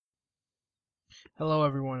Hello,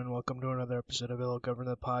 everyone, and welcome to another episode of Ill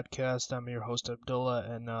Government Podcast. I'm your host Abdullah,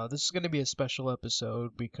 and this is going to be a special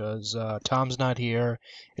episode because Tom's not here.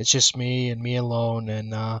 It's just me and me alone,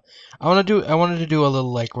 and I wanted to do a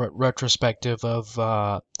little like retrospective of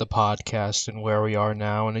the podcast and where we are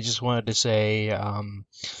now, and I just wanted to say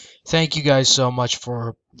thank you guys so much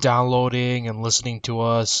for downloading and listening to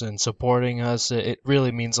us and supporting us. It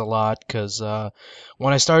really means a lot because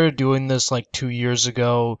when I started doing this like 2 years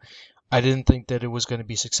ago. I didn't think that it was going to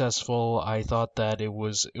be successful. I thought that it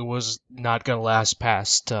was not going to last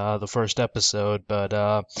past the first episode,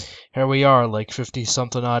 but here we are, like 50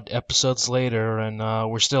 something odd episodes later, and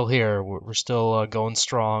we're still here. We're still going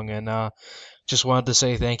strong, and just wanted to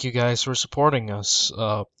say thank you guys for supporting us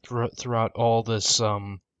throughout all this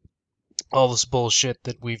bullshit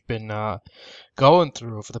that we've been going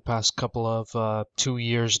through for the past couple of 2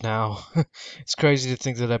 years now. It's crazy to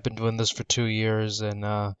think that I've been doing this for 2 years,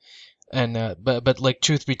 but like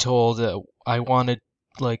truth be told, I wanted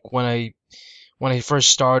like when I first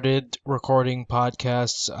started recording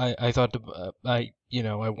podcasts, I thought I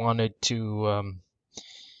wanted to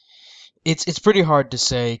it's pretty hard to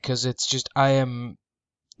say because it's just I am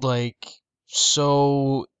like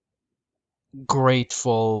so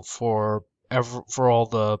grateful for all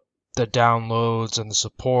the downloads and the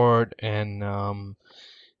support and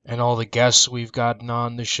all the guests we've gotten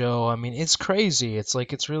on the show. I mean, it's crazy. It's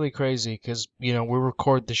like it's really crazy because we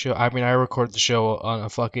record the show. I mean, I record the show on a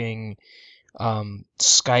fucking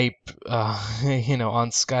Skype, on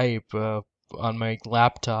Skype on my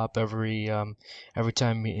laptop every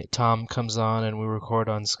time Tom comes on and we record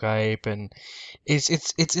on Skype, and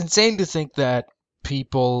it's insane to think that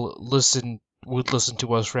people would listen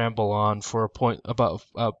to us ramble on for a point about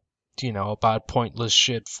pointless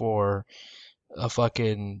shit for a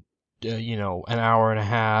fucking an hour and a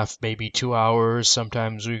half, maybe 2 hours.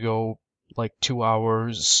 Sometimes we go like 2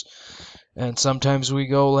 hours, and sometimes we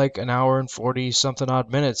go like an hour and 40 something odd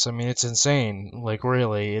minutes. I mean, it's insane. Like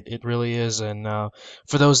really, it really is. And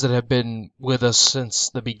for those that have been with us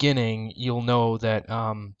since the beginning, you'll know that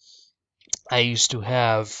I used to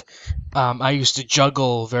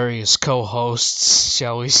juggle various co-hosts,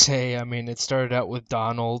 shall we say. I mean, it started out with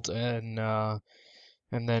Donald, and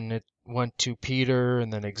then it went to Peter,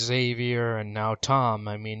 and then Xavier, and now Tom.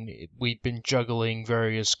 I mean, we've been juggling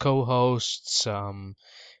various co-hosts, and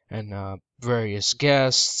various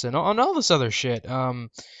guests, and all this other shit.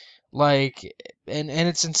 Like, and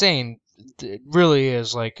it's insane. It really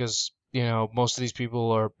is, like, 'cause most of these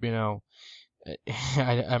people are,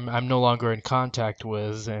 I'm no longer in contact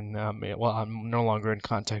with, and well, I'm no longer in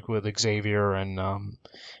contact with Xavier and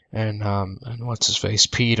what's his face,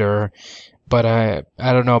 Peter. But I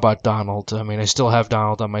don't know about Donald. I mean, I still have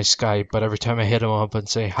Donald on my Skype, but every time I hit him up and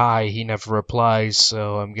say hi, he never replies.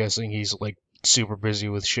 So I'm guessing he's like super busy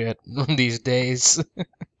with shit these days.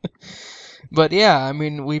 But yeah, I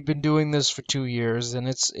mean, we've been doing this for 2 years, and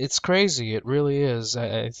it's crazy. It really is.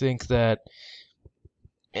 I think that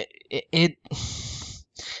it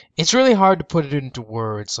it's really hard to put it into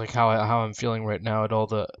words, like how I'm feeling right now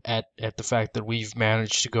at the fact that we've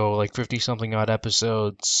managed to go like 50 something odd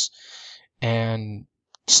episodes and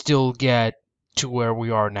still get to where we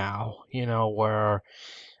are now, where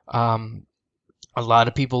um, a lot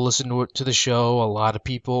of people listen to the show, a lot of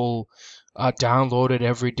people download it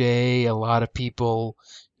every day, a lot of people,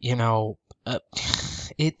 you know, uh,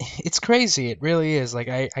 it's crazy. It really is. Like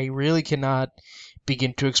I really cannot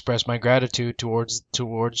begin to express my gratitude towards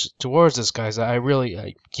this, guys. I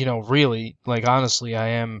really, really, like honestly, I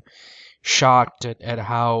am shocked at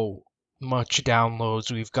how much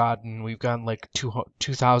downloads we've gotten. We've gotten like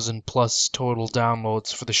 2,000 plus total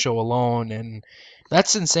downloads for the show alone, and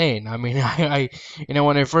that's insane. I mean,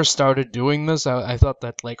 when I first started doing this, I thought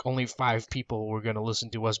that like only 5 people were gonna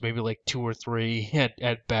listen to us, maybe like 2 or 3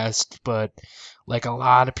 at best, but like a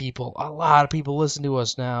lot of people listen to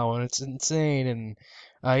us now, and it's insane. And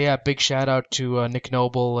yeah, big shout out to Nick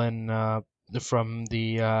Noble and from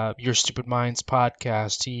the Your Stupid Minds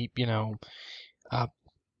podcast. Uh,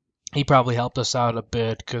 he probably helped us out a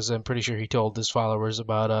bit because I'm pretty sure he told his followers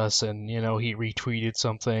about us, and he retweeted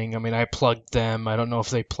something. I mean, I plugged them. I don't know if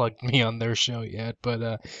they plugged me on their show yet,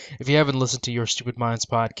 but if you haven't listened to Your Stupid Minds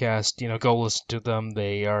podcast, go listen to them.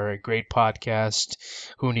 They are a great podcast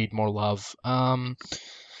who need more love.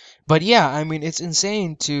 But yeah, I mean, it's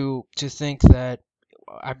insane to think that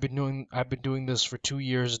I've been doing this for 2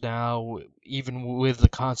 years now, even with the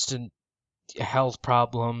constant health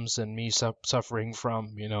problems and me suffering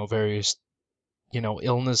from various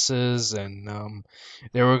illnesses, and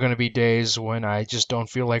there were going to be days when I just don't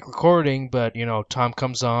feel like recording, but Tom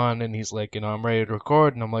comes on and he's like, I'm ready to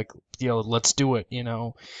record, and I'm like, let's do it.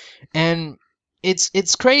 And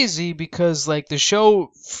it's crazy because like the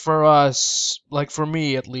show for us, like for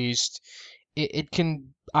me at least, it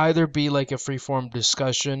can either be like a free-form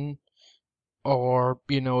discussion, or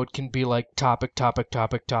it can be like topic, topic,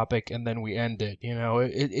 topic, topic, and then we end it.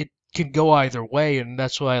 It can go either way, and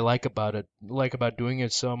that's what I like about doing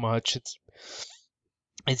it so much.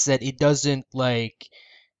 It's that it doesn't like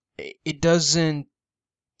it doesn't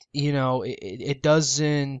it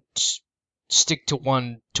doesn't stick to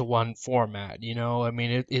one format. I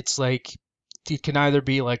mean, it's like it can either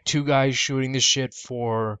be like two guys shooting the shit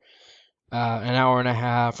for an hour and a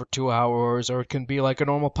half or 2 hours, or it can be like a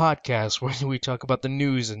normal podcast where we talk about the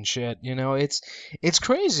news and shit. It's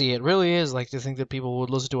crazy. It really is, like, to think that people would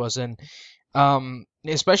listen to us, and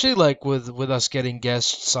especially like with us getting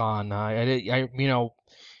guests on.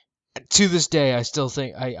 To this day, I still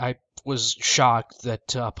think I was shocked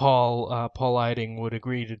that Paul Eiding would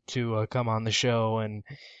agree to come on the show, and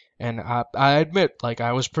I admit, like,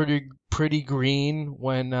 I was pretty green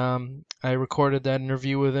when I recorded that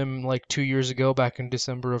interview with him like 2 years ago, back in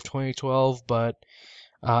December of 2012. But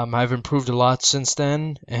I've improved a lot since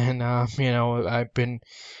then, and I've been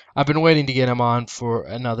waiting to get him on for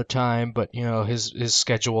another time, but his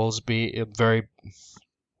schedules be very.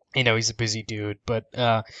 He's a busy dude, but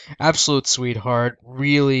absolute sweetheart.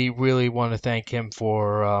 Really, really want to thank him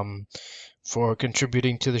for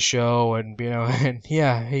contributing to the show, and and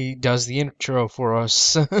yeah, he does the intro for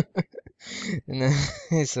us. And then,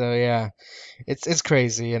 so yeah, it's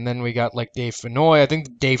crazy. And then we got like Dave Fenoy. I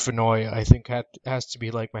think Dave Fenoy, has to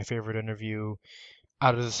be like my favorite interview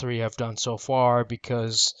out of the three I've done so far,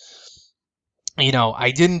 because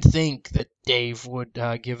I didn't think that Dave would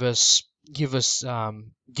give us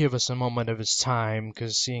a moment of his time,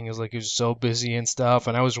 because seeing as like he was so busy and stuff,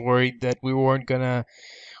 and I was worried that we weren't gonna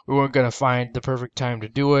find the perfect time to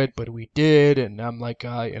do it, but we did. And I'm like,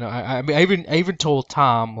 I even told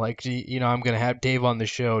Tom, like, I'm gonna have Dave on the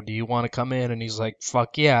show. Do you want to come in? And he's like,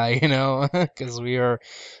 fuck yeah, because we are,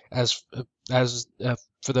 as as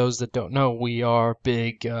for those that don't know, we are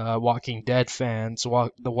big Walking Dead fans,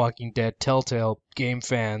 the Walking Dead Telltale game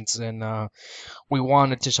fans, and we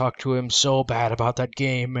wanted to talk to him so bad about that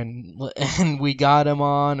game, and and we got him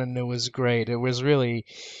on, and it was great. It was really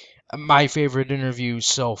my favorite interview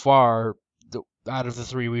so far, out of the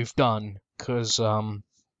three we've done, because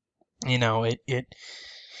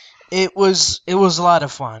it was a lot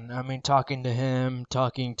of fun. I mean, talking to him,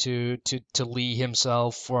 talking to Lee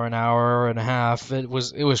himself for an hour and a half, it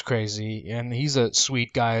was crazy, and he's a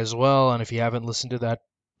sweet guy as well. And if you haven't listened to that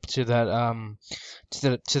to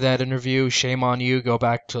that interview, shame on you. Go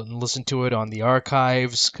back to and listen to it on the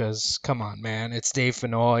archives, because come on, man, it's Dave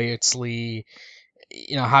Fenoy, it's Lee.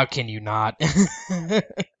 How can you not?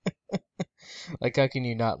 Like, how can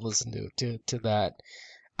you not listen to that?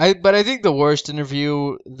 But I think the worst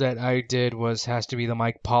interview that I did has to be the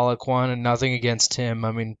Mike Pollock one, and nothing against him.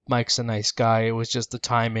 I mean, Mike's a nice guy. It was just the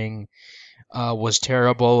timing was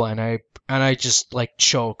terrible, and I just like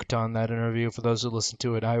choked on that interview. For those who listened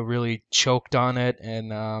to it, I really choked on it,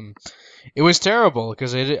 and it was terrible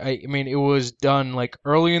because I mean, it was done like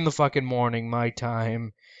early in the fucking morning my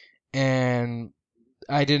time, and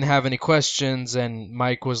I didn't have any questions, and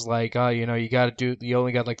Mike was like, "Oh, you only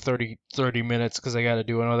got like 30 minutes, because I got to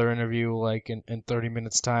do another interview like in 30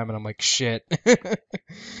 minutes time." And I'm like, "Shit."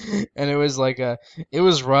 And it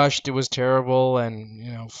was rushed, it was terrible,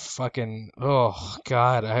 and fucking, oh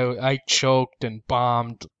God, I choked and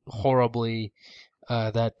bombed horribly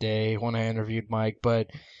that day when I interviewed Mike. But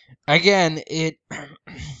again,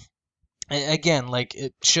 like,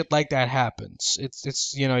 shit like that happens.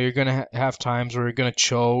 It's you're gonna have times where you're gonna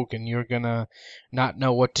choke, and you're gonna not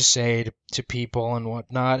know what to say to people and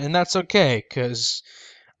whatnot, and that's okay, because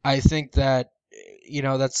I think that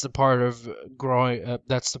that's the part of growing.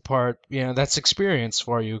 That's the part, that's experience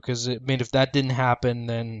for you. Because I mean, if that didn't happen,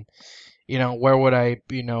 then where would I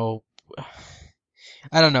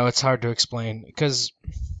don't know. It's hard to explain, because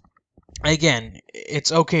again,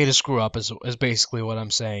 it's okay to screw up, is basically what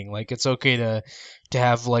I'm saying. Like, it's okay to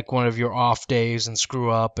have like one of your off days and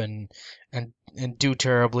screw up, and do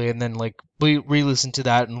terribly, and then like re-listen to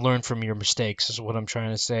that and learn from your mistakes, is what I'm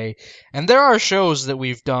trying to say. And there are shows that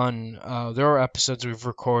we've done, there are episodes we've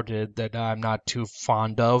recorded that I'm not too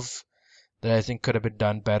fond of, that I think could have been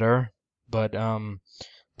done better. But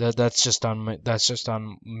that's just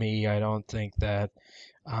on me. I don't think that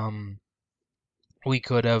um we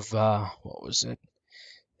could have, what was it?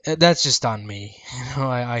 That's just on me.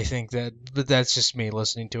 I think that, but that's just me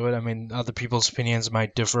listening to it. I mean, other people's opinions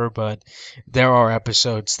might differ, but there are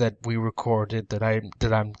episodes that we recorded that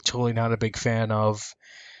I'm totally not a big fan of.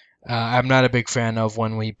 I'm not a big fan of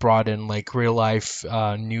when we brought in like real life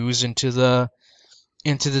news into the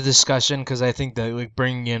discussion, because I think that like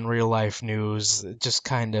bringing in real life news just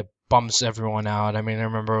kind of bumps everyone out. I mean, I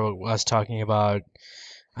remember us talking about,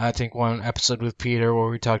 I think, one episode with Peter where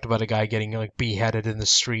we talked about a guy getting like beheaded in the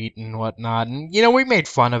street and whatnot, and we made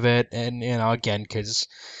fun of it, and again, because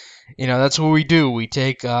that's what we do. We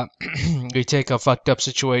take we take a fucked up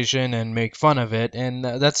situation and make fun of it, and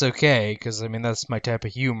that's okay, because I mean that's my type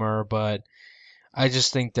of humor. But I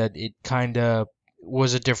just think that it kind of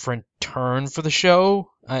was a different turn for the show.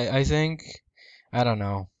 I think, I don't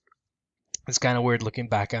know. It's kind of weird looking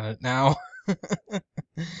back on it now.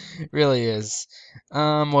 Really is.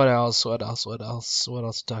 What else? What else? What else? What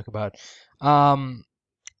else to talk about? Um,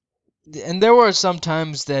 and there were some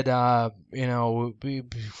times that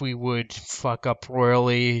we would fuck up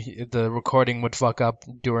royally. The recording would fuck up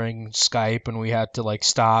during Skype, and we had to like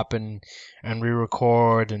stop and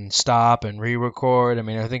re-record and stop and re-record. I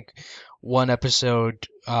mean, I think one episode,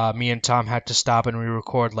 me and Tom had to stop and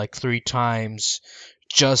re-record like 3 times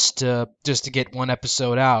just to get one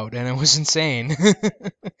episode out, and it was insane.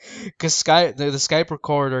 Because the Skype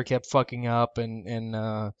recorder kept fucking up,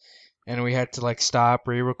 and we had to like stop,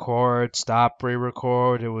 re-record.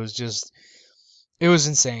 It was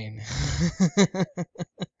insane.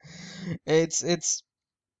 It's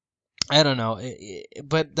I don't know,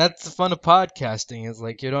 but that's the fun of podcasting. Is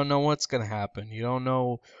like you don't know what's gonna happen. You don't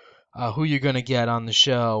know who you're gonna get on the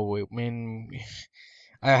show. I mean,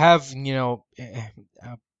 I have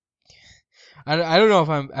I don't know if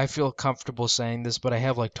I feel comfortable saying this, but I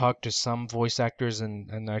have like talked to some voice actors,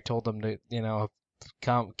 and I told them to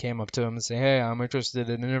came up to them and say, hey, I'm interested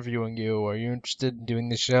in interviewing you. Are you interested in doing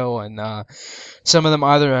the show? And some of them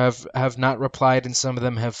either have not replied, and some of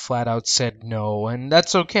them have flat out said no, and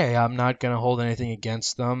that's okay. I'm not gonna hold anything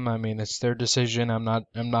against them. I mean, it's their decision. I'm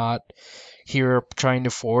not here trying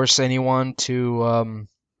to force anyone to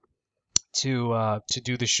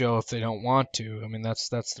do the show if they don't want to. I mean, that's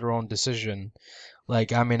their own decision.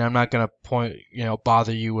 Like, I mean, I'm not gonna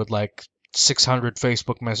bother you with like 600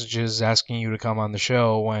 Facebook messages asking you to come on the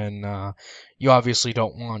show when you obviously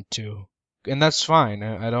don't want to, and that's fine.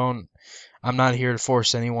 I don't. I'm not here to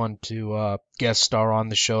force anyone to guest star on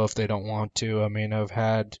the show if they don't want to. I mean, I've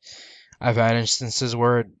had instances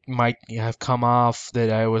where it might have come off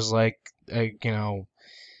that I was like,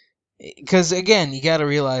 because again, you got to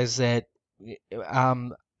realize that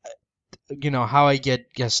um how I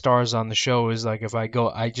get guest stars on the show is like if I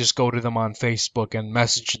just go to them on Facebook and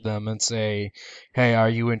message them and say, "Hey, are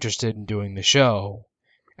you interested in doing the show?"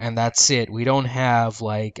 And that's it. I don't have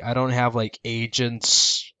like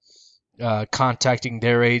agents contacting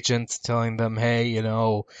their agents, telling them, "Hey,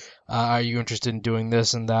 are you interested in doing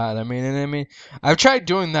this and that?" I mean, I've tried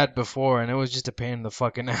doing that before, and it was just a pain in the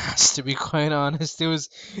fucking ass, to be quite honest. It was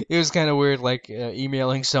kind of weird, like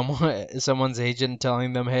emailing someone's agent,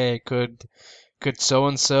 telling them, "Hey, could so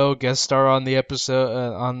and so guest star on the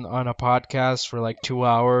episode on a podcast for like 2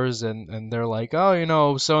 hours?" And they're like,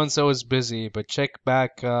 "Oh, so and so is busy, but check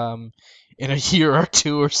back in a year or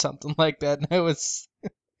two or something like that." And that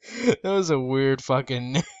was a weird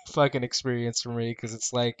fucking fucking experience for me, because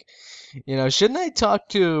it's like, shouldn't I talk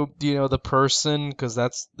to the person, because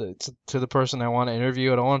that's to the person I want to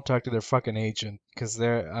interview. I don't want to talk to their fucking agent, because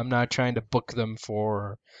I'm not trying to book them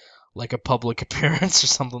for like a public appearance or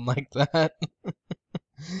something like that.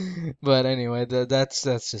 But anyway, that's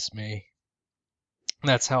just me.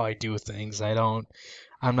 That's how I do things. I'm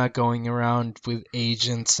not going around with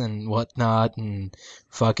agents and whatnot and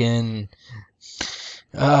fucking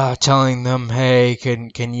telling them, hey,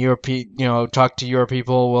 can your talk to your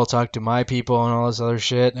people, we'll talk to my people, and all this other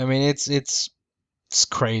shit. I mean, it's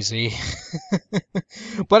crazy.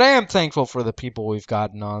 But I am thankful for the people we've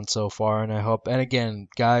gotten on so far, and I hope. And again,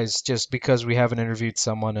 guys, just because we haven't interviewed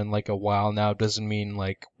someone in like a while now doesn't mean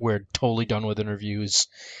like we're totally done with interviews.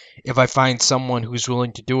 If I find someone who's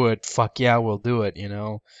willing to do it, fuck yeah, we'll do it.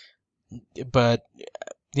 But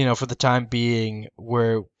for the time being,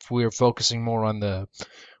 we're focusing more on the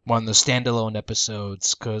standalone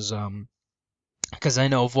episodes, because I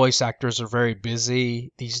know voice actors are very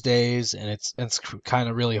busy these days, and it's kind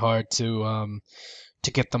of really hard to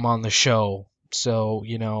get them on the show. So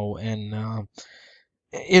and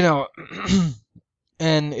you know,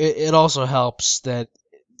 and it also helps that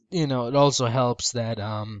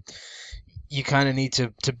you kind of need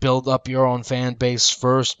to build up your own fan base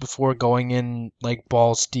first before going in like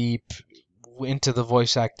balls deep into the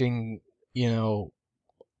voice acting, you know,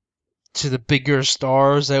 to the bigger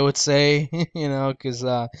stars, I would say, because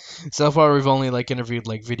so far we've only like interviewed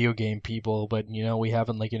like video game people, but we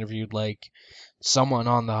haven't like interviewed like someone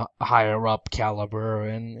on the higher up caliber,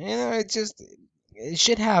 and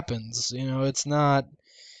shit happens. It's not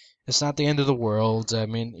the end of the world. I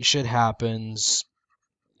mean, shit happens.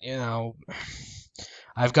 You know,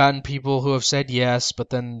 I've gotten people who have said yes, but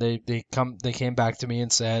then they came back to me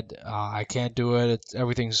and said, I can't do it.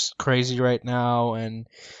 Everything's crazy right now, and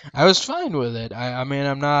I was fine with it. I mean,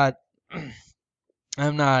 I'm not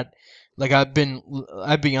like I'll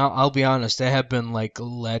be honest. I have been like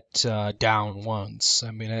let down once.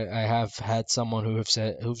 I mean, I have had someone who've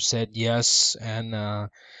said yes, and I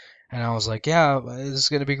was like, yeah, this is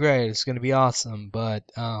gonna be great. It's gonna be awesome, but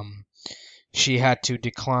she had to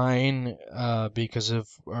decline because of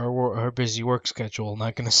her busy work schedule.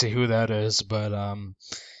 Not gonna say who that is, but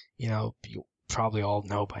you probably all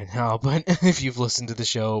know by now. But if you've listened to the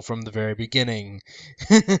show from the very beginning,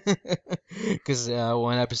 because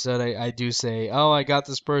one episode I do say, oh, I got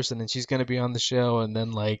this person and she's gonna be on the show, and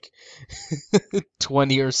then like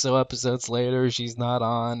 20 or so episodes later, she's not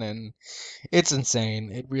on, and it's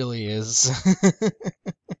insane. It really is.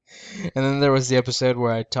 And then there was the episode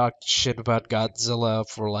where I talked shit about Godzilla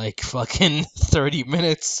for like fucking 30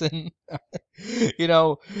 minutes, and you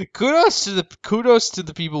know, kudos to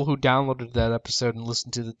the people who downloaded that episode and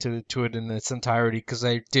listened to it in its entirety, because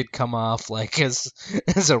I did come off like as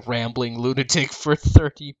a rambling lunatic for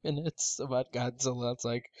 30 minutes about Godzilla. It's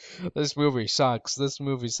like, this movie sucks. This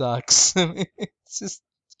movie sucks. It's just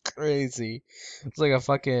crazy. It's like a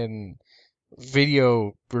fucking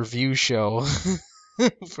video review show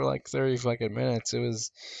for like 30 fucking minutes. It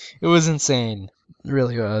was insane. It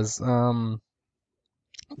really was.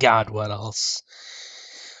 God, what else?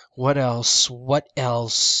 What else? What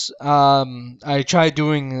else? I tried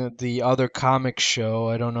doing the other comic show.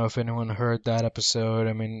 I don't know if anyone heard that episode.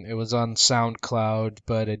 I mean, it was on SoundCloud,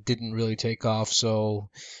 but it didn't really take off, so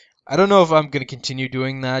I don't know if I'm gonna continue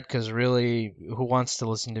doing that, because really, who wants to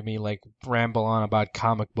listen to me like ramble on about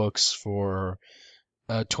comic books for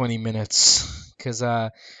 20 minutes? Because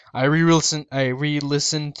I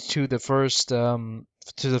re-listened to the first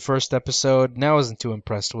episode, and I wasn't too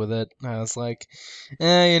impressed with it. I was like,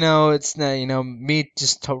 it's not, me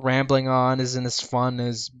just rambling on isn't as fun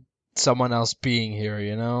as someone else being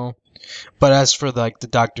here, But as for like the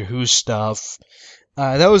Doctor Who stuff,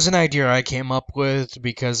 that was an idea I came up with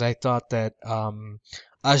because I thought that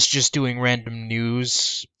us just doing random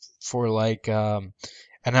news for like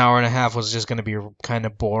an hour and a half was just going to be kind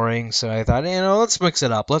of boring. So I thought, let's mix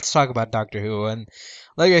it up. Let's talk about Doctor Who. And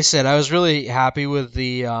like I said, I was really happy with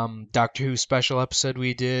the Doctor Who special episode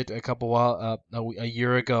we did a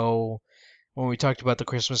year ago when we talked about the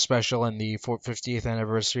Christmas special and the 50th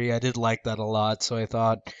anniversary. I did like that a lot, so I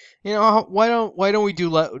thought, why don't we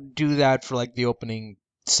do that for like the opening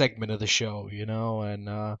segment of the show,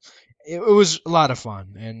 And it was a lot of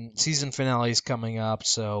fun. And season finale is coming up,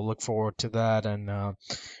 so look forward to that. And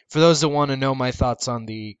for those that want to know my thoughts on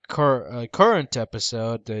the current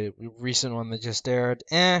episode, the recent one that just aired,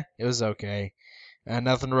 it was okay. And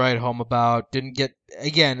nothing to write home about. Didn't get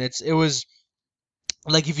again. It was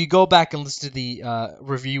like if you go back and listen to the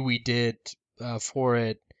review we did for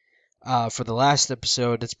it for the last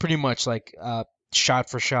episode, it's pretty much like shot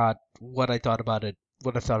for shot what I thought about it,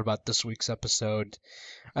 what I thought about this week's episode.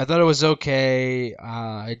 I thought it was okay.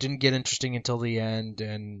 It didn't get interesting until the end,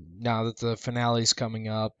 and now that the finale's coming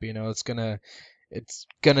up, it's gonna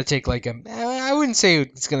take like I wouldn't say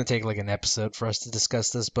it's gonna take like an episode for us to discuss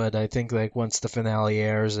this, but I think like once the finale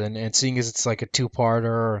airs, and seeing as it's like a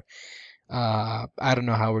two-parter. I don't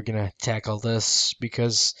know how we're gonna tackle this,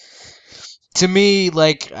 because to me,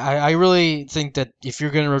 like, I really think that if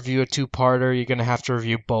you're gonna review a two-parter, you're gonna have to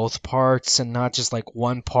review both parts and not just like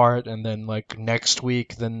one part and then like next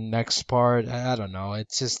week the next part. I don't know.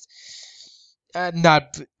 It's just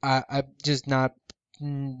not. I'm just not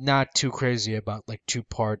too crazy about like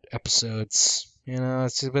two-part episodes.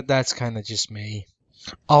 But that's kind of just me.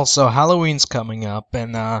 Also, Halloween's coming up,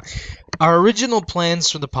 and our original plans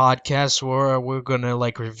for the podcast were we're gonna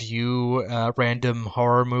like review a random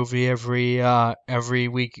horror movie every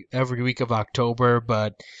week of October,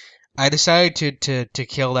 but I decided to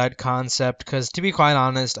kill that concept because, to be quite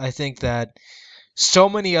honest, I think that so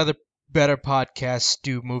many other better podcasts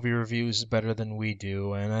do movie reviews better than we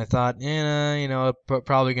do, and I thought,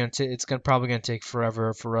 probably gonna take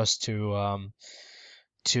forever for us to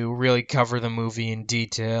really cover the movie in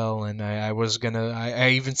detail. And I was gonna I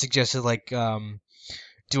even suggested like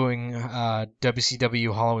doing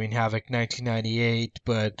WCW Halloween Havoc 1998,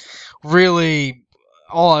 but really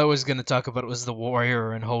all I was gonna talk about was the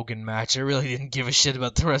Warrior and Hogan match. I really didn't give a shit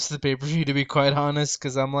about the rest of the pay-per-view, to be quite honest,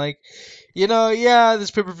 because I'm like, yeah,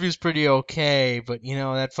 this pay-per-view is pretty okay, but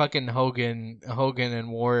that fucking Hogan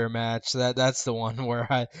and Warrior match, that's the one where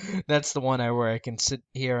I can sit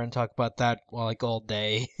here and talk about that like all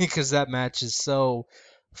day, because that match is so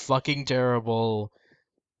fucking terrible,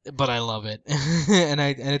 but I love it. And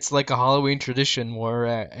it's like a Halloween tradition where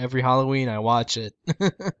every Halloween I watch it.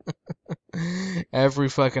 Every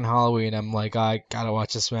fucking Halloween I'm like, I gotta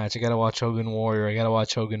watch this match. I gotta watch Hogan Warrior. I gotta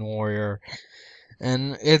watch Hogan Warrior.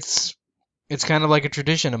 And it's kind of like a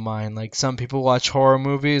tradition of mine. Like some people watch horror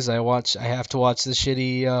movies, I have to watch the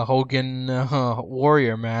shitty Hogan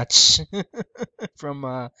Warrior match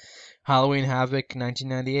from Halloween Havoc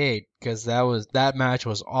 1998, because that match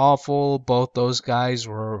was awful. Both those guys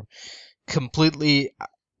were completely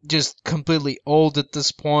just completely old at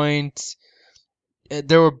this point.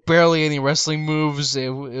 There were barely any wrestling moves.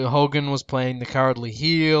 Hogan was playing the cowardly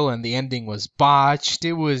heel, and the ending was botched.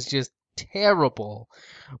 It was just terrible,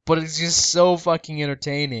 but it's just so fucking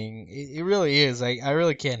entertaining. It really is. I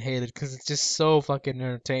really can't hate it because it's just so fucking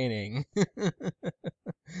entertaining.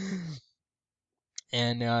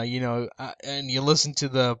 And and you listen to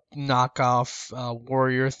the knockoff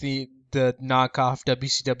Warrior theme, the knockoff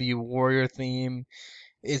WCW Warrior theme.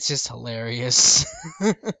 It's just hilarious.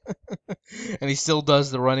 And he still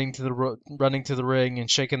does the running to the ring and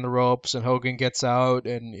shaking the ropes, and Hogan gets out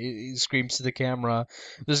and he screams to the camera,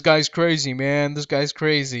 "This guy's crazy, man! This guy's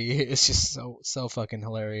crazy!" It's just so fucking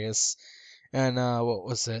hilarious. And what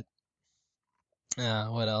was it?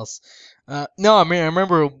 What else? No, I mean I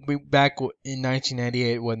remember back in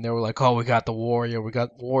 1998 when they were like, "Oh, we got the Warrior. We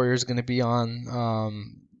got Warrior's gonna be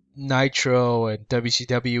on Nitro and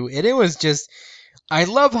WCW," and it was just I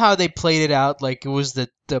love how they played it out like it was the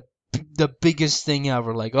biggest thing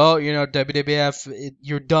ever. Like, oh, WWF,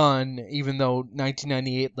 you're done. Even though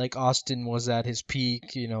 1998, like Austin was at his peak.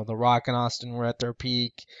 The Rock and Austin were at their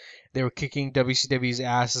peak. They were kicking WCW's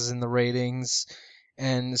asses in the ratings.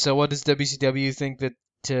 And so, what does WCW think that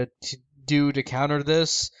to do to counter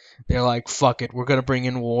this? They're like, fuck it, we're gonna bring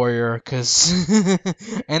in Warrior, cause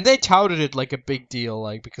and they touted it like a big deal,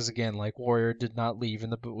 like because again, like Warrior did not leave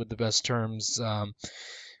with the best terms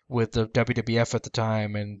with the WWF at the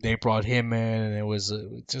time, and they brought him in, and it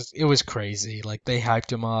was crazy. Like they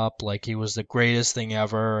hyped him up like he was the greatest thing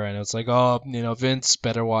ever, and it's like, oh, Vince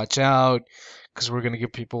better watch out because we're gonna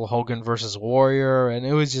give people Hogan versus Warrior, and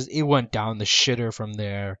it went down the shitter from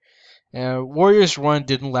there. Warrior's run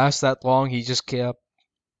didn't last that long.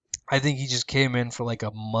 I think he just came in for like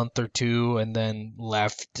a month or two and then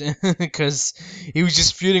left because he was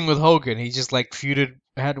just feuding with Hogan. He just like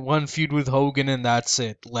had one feud with Hogan and that's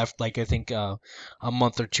it. Left like I think a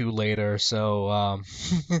month or two later. So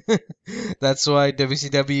that's why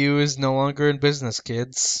WCW is no longer in business,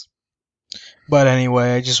 kids. But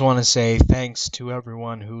anyway, I just want to say thanks to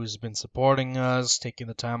everyone who's been supporting us, taking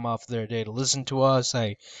the time off their day to listen to us.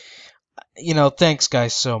 Thanks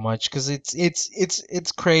guys so much because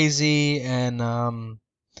it's crazy and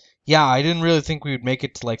yeah, I didn't really think we would make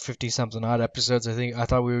it to like 50 something odd episodes. I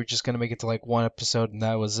thought we were just gonna make it to like one episode and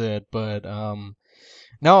that was it. But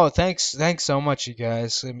no, thanks so much, you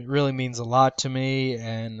guys. It really means a lot to me.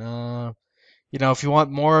 And if you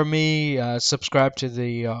want more of me, subscribe to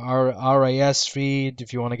the RAS feed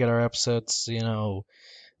if you want to get our episodes. Um,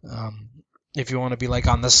 if you want to be like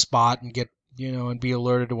on the spot and get and be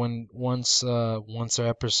alerted when once our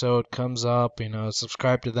episode comes up,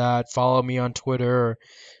 subscribe to that. Follow me on Twitter.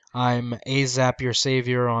 I'm Azap Your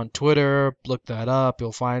Savior on Twitter. Look that up.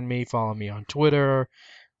 You'll find me. Follow me on Twitter.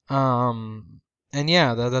 And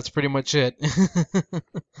yeah, that's pretty much it.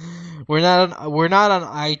 We're not on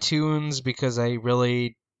iTunes because I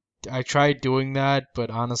tried doing that,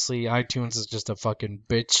 but honestly, iTunes is just a fucking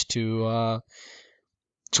bitch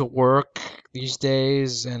to work these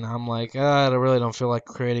days, and I'm like, I really don't feel like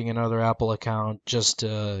creating another Apple account just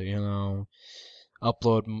to,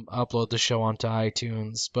 upload the show onto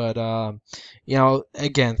iTunes. But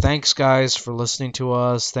again, thanks guys for listening to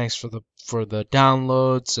us. Thanks for the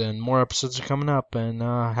downloads, and more episodes are coming up. And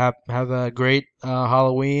have a great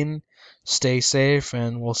Halloween. Stay safe,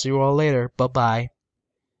 and we'll see you all later. Bye bye.